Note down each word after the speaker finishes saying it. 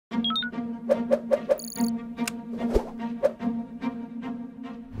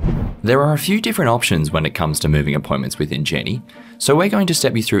There are a few different options when it comes to moving appointments within Genie, so we're going to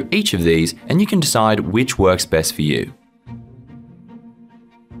step you through each of these and you can decide which works best for you.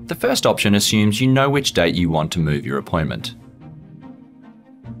 The first option assumes you know which date you want to move your appointment.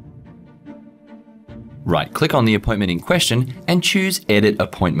 Right-click on the appointment in question and choose Edit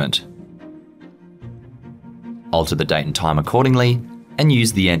Appointment. Alter the date and time accordingly and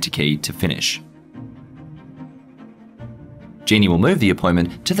use the Enter key to finish. Genie will move the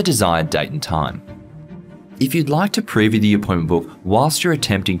appointment to the desired date and time. If you'd like to preview the appointment book whilst you're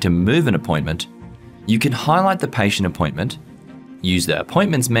attempting to move an appointment, you can highlight the patient appointment, use the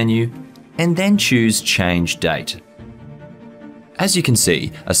Appointments menu, and then choose Change Date. As you can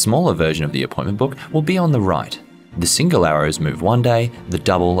see, a smaller version of the appointment book will be on the right. The single arrows move one day, the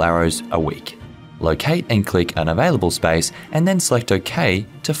double arrows a week. Locate and click an available space and then select OK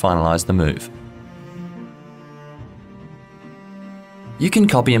to finalize the move. You can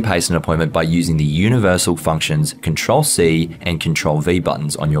copy and paste an appointment by using the universal functions Ctrl+C and Ctrl+V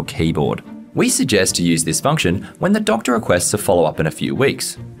buttons on your keyboard. We suggest to use this function when the doctor requests a follow-up in a few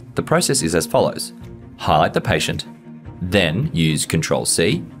weeks. The process is as follows. Highlight the patient, then use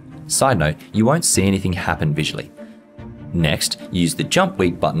Ctrl+C. Side note, you won't see anything happen visually. Next, use the Jump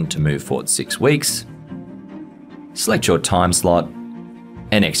Week button to move forward 6 weeks. Select your time slot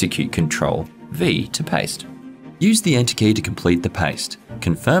and execute Ctrl+V to paste. Use the Enter key to complete the paste,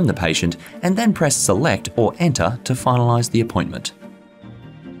 confirm the patient, and then press Select or Enter to finalize the appointment.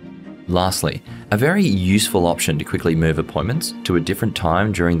 Lastly, a very useful option to quickly move appointments to a different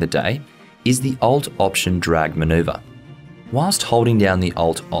time during the day is the Alt-Option drag maneuver. Whilst holding down the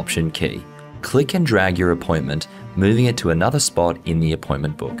Alt-Option key, click and drag your appointment, moving it to another spot in the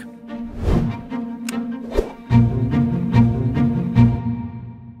appointment book.